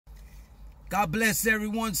God bless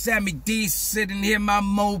everyone. Sammyd sitting here in my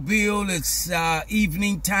mobile. It's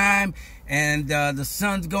evening time and the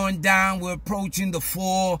sun's going down. We're approaching the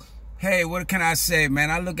fall. Hey, what can I say,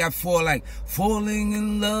 man? I look at fall like falling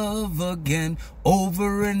in love again,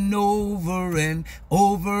 over and over and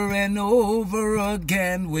over and over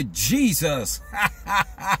again with Jesus.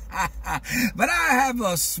 But I have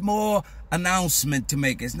a small announcement to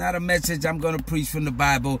make. It's not a message I'm going to preach from the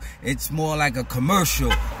Bible. It's more like a commercial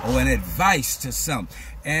or an advice to some.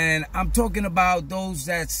 And I'm talking about those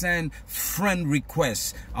that send friend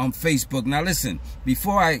requests on Facebook. Now listen,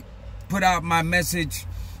 before I put out my message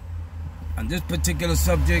on this particular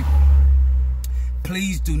subject,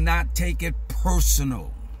 please do not take it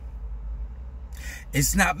personal.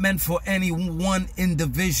 It's not meant for any one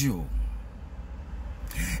individual.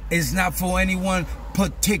 It's not for anyone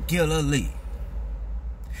particularly.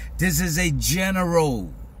 This is a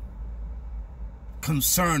general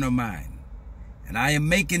concern of mine. And I am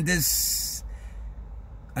making this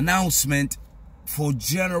announcement for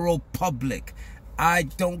general public. I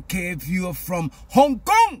don't care if you are from Hong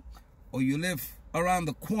Kong or you live around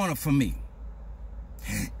the corner from me.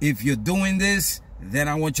 If you're doing this, then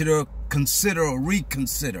I want you to consider or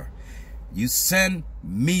reconsider. You send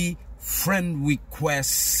me friend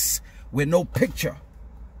requests with no picture,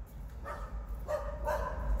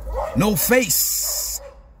 no face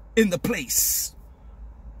in the place.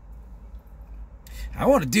 I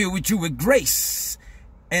want to deal with you with grace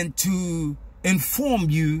and to inform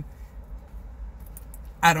you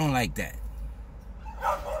I don't like that.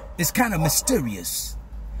 It's kind of mysterious.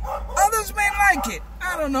 Others may like it.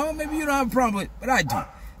 I don't know. Maybe you don't have a problem with it, but I do.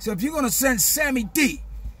 So if you're going to send Sammyd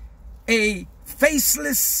a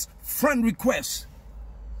faceless friend request,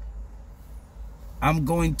 I'm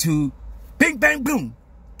going to bing, bang, boom,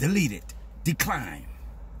 delete it, decline.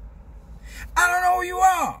 I don't know who you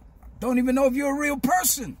are. Don't even know if you're a real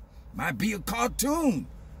person. Might be a cartoon,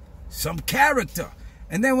 some character.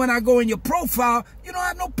 And then when I go in your profile, you don't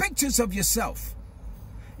have no pictures of yourself.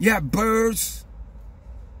 You have birds,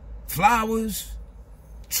 flowers,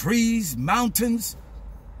 trees, mountains.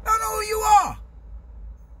 I don't know who you are.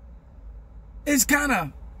 It's kind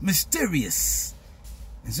of mysterious.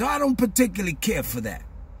 And so I don't particularly care for that.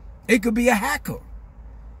 It could be a hacker.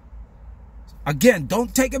 Again,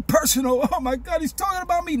 don't take it personal. Oh my God, he's talking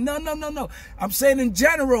about me. No, no, no, no. I'm saying in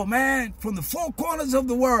general, man, from the four corners of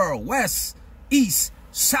the world, west, east,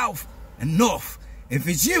 south, and north. If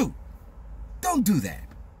it's you, don't do that.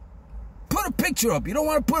 Put a picture up. You don't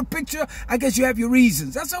want to put a picture? I guess you have your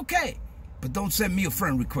reasons. That's okay. But don't send me a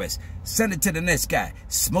friend request. Send it to the next guy,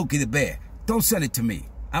 Smokey the Bear. Don't send it to me.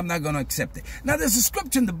 I'm not going to accept it. Now, there's a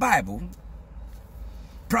scripture in the Bible,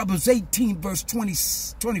 Proverbs 18, verse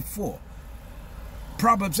 24.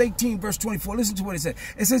 Proverbs 18, verse 24. Listen to what it says.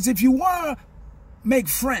 It says, if you want to make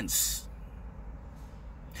friends,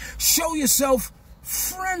 show yourself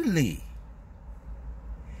friendly.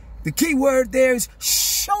 The key word there is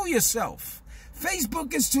show yourself.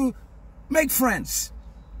 Facebook is to make friends,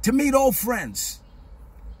 to meet old friends.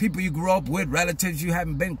 People you grew up with, relatives you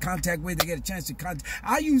haven't been in contact with, they get a chance to contact.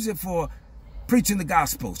 I use it for preaching the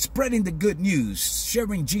gospel, spreading the good news,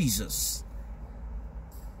 sharing Jesus.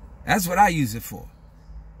 That's what I use it for.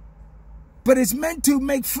 But it's meant to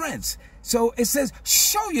make friends. So it says,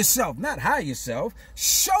 show yourself, not hide yourself.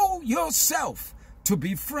 Show yourself to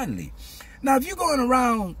be friendly. Now, if you're going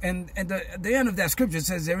around, and the end of that scripture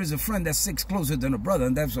says there is a friend that sticks closer than a brother,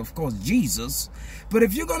 and that's, of course, Jesus. But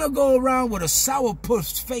if you're going to go around with a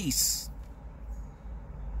sourpuss face,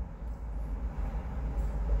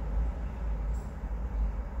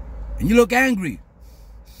 and you look angry,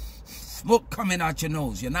 smoke coming out your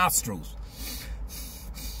nose, your nostrils,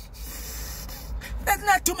 there's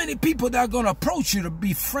not too many people that are going to approach you to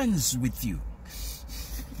be friends with you.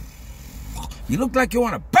 You look like you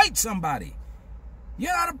want to bite somebody.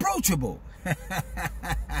 You're not approachable.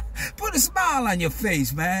 Put a smile on your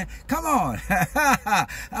face, man. Come on. Ay,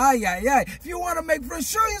 ay, ay. If you want to make friends,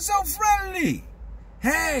 show yourself friendly.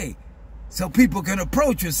 Hey, so people can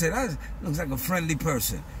approach you and say, that looks like a friendly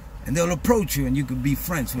person. And they'll approach you and you can be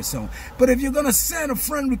friends with someone. But if you're going to send a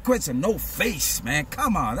friend request and no face, man,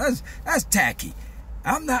 come on. That's tacky.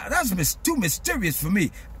 That's too mysterious for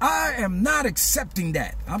me. I am not accepting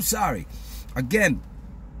that. I'm sorry. Again,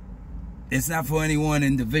 it's not for anyone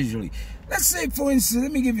individually. Let's say, for instance,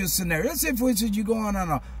 let me give you a scenario. Let's say, for instance, you go on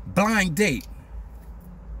a blind date.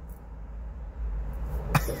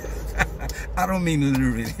 I don't mean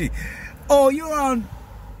literally. Or you're on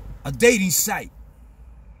a dating site.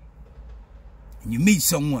 And you meet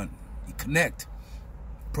someone. You connect.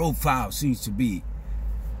 Profile seems to be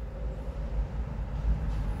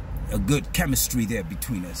a good chemistry there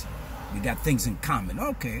between us. We got things in common.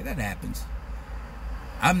 Okay, that happens.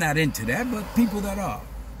 I'm not into that, but people that are.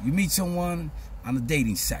 You meet someone on a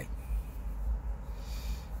dating site.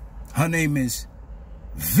 Her name is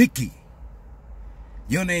Vicky.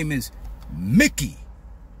 Your name is Mickey.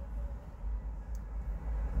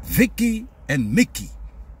 Vicky and Mickey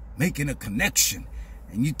making a connection.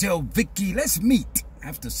 And you tell Vicky, let's meet.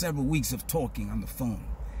 After several weeks of talking on the phone,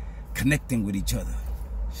 connecting with each other.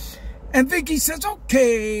 And Vicky says,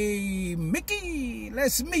 okay, Mickey,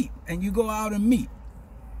 let's meet. And you go out and meet.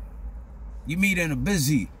 You meet in a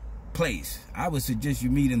busy place. I would suggest you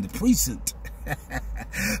meet in the precinct. But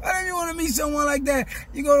if you want to meet someone like that,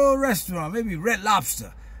 you go to a restaurant, maybe Red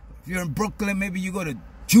Lobster. If you're in Brooklyn, maybe you go to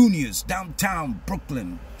Junior's, downtown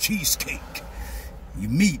Brooklyn, cheesecake. You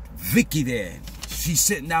meet Vicky there. She's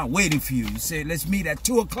sitting down waiting for you. You say, let's meet at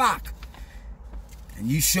 2 o'clock. And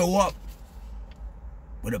you show up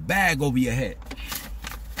with a bag over your head.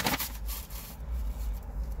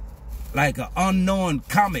 Like an unknown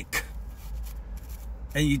comic.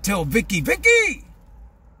 And you tell Vicky, Vicky!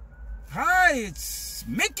 Hi, it's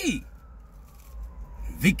Mickey.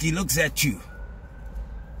 Vicky looks at you.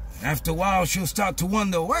 After a while, she'll start to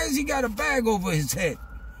wonder, why has he got a bag over his head?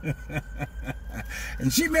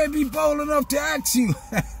 And she may be bold enough to ask you,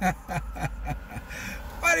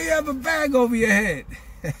 why do you have a bag over your head?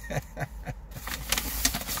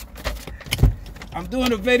 I'm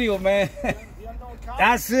doing a video, man.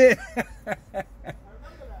 That's it.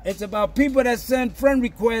 It's about people that send friend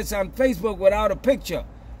requests on Facebook without a picture.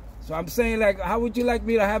 So I'm saying, like, how would you like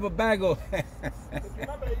me to have a bag over?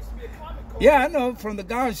 Yeah, I know, from the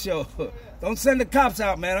Gone Show. Don't send the cops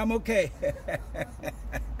out, man. I'm okay.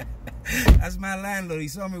 That's my landlord. He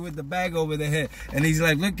saw me with the bag over the head. And he's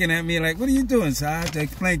like looking at me like, what are you doing? So I have to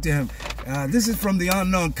explain to him, this is from the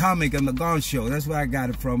unknown comic on the Gone Show. That's where I got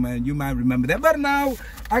it from, and you might remember that. But now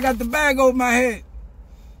I got the bag over my head.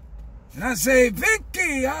 And I say,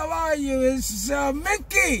 Vicky, how are you? It's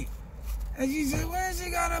Mickey. And she said, where's he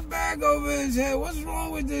got a bag over his head? What's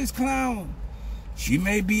wrong with this clown? She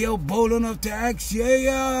may be bold enough to ask you,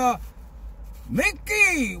 hey,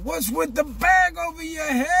 Mickey, what's with the bag over your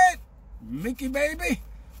head? Mickey, baby?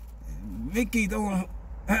 Mickey don't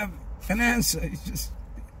have an answer. He's just,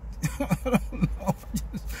 I don't know.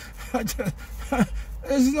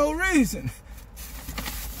 There's no reason.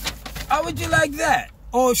 How would you like that?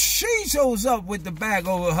 Or she shows up with the bag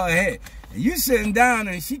over her head. And you sitting down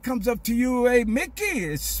and she comes up to you, hey, Mickey,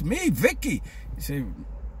 it's me, Vicky. You say,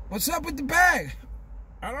 what's up with the bag?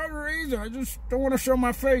 I don't have a reason. I just don't want to show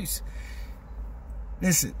my face.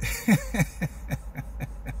 Listen.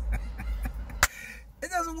 It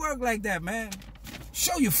doesn't work like that, man.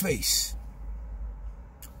 Show your face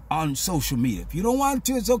on social media. If you don't want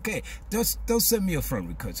to, it's okay. Just don't send me a friend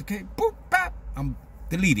request, okay? Boop, bop. I'm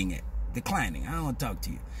deleting it, declining. I don't want to talk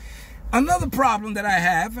to you. Another problem that I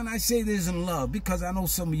have, and I say this in love, because I know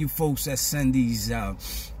some of you folks that send these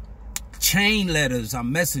chain letters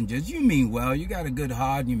on messengers. You mean well, you got a good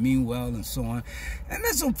heart, you mean well, and so on. And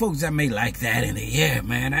there's some folks that may like that in the yeah,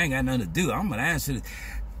 man, I ain't got nothing to do. I'm gonna answer this.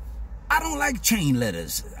 I don't like chain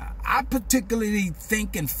letters. I particularly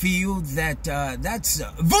think and feel that that's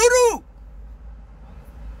voodoo.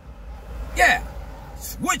 Yeah,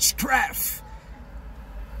 it's witchcraft.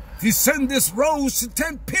 If you send this rose to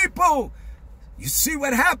 10 people, you see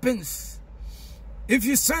what happens. If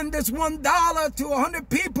you send this $1 to 100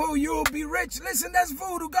 people, you'll be rich. Listen, that's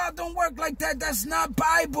voodoo. God don't work like that. That's not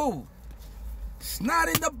Bible. It's not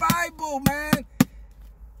in the Bible, man.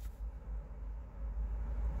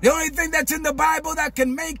 The only thing that's in the Bible that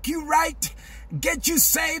can make you right, get you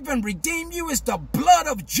saved and redeem you is the blood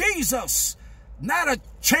of Jesus, not a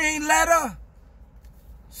chain letter.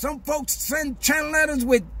 Some folks send chain letters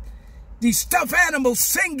with these stuffed animals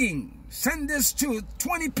singing. Send this to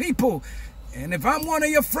 20 people. And if I'm one of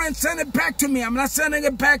your friends, send it back to me. I'm not sending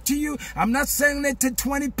it back to you. I'm not sending it to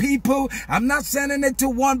 20 people. I'm not sending it to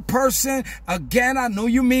one person. Again, I know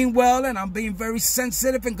you mean well, and I'm being very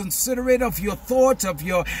sensitive and considerate of your thoughts, of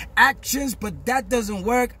your actions, but that doesn't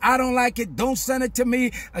work. I don't like it. Don't send it to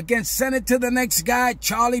me. Again, send it to the next guy,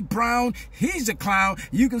 Charlie Brown. He's a clown.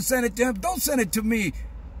 You can send it to him. Don't send it to me,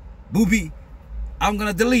 booby. I'm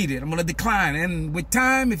going to delete it. I'm going to decline. And with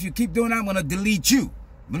time, if you keep doing that, I'm going to delete you.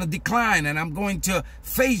 I'm going to decline, and I'm going to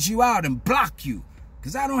phase you out and block you,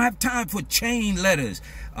 because I don't have time for chain letters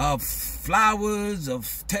of flowers,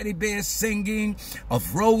 of teddy bears singing,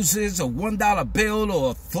 of roses, a $1 bill,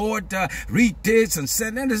 or a thought, read this and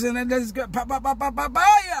send this and that's good.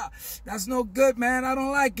 That's no good, man. I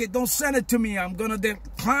don't like it. Don't send it to me. I'm going to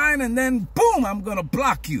decline, and then boom, I'm going to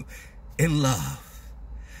block you in love.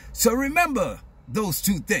 So remember those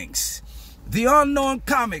two things. The unknown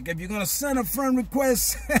comic, if you're going to send a friend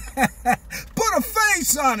request, put a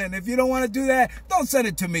face on it. If you don't want to do that, don't send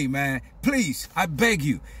it to me, man. Please, I beg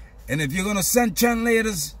you. And if you're going to send chain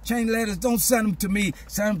letters, don't send them to me.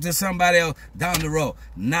 Send them to somebody else down the road,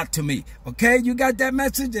 not to me. Okay, you got that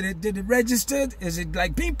message? Did it register? Is it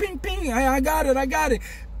like ping, ping, ping? I got it.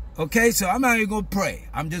 Okay, so I'm not even going to pray.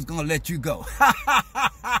 I'm just going to let you go.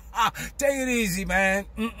 Take it easy, man.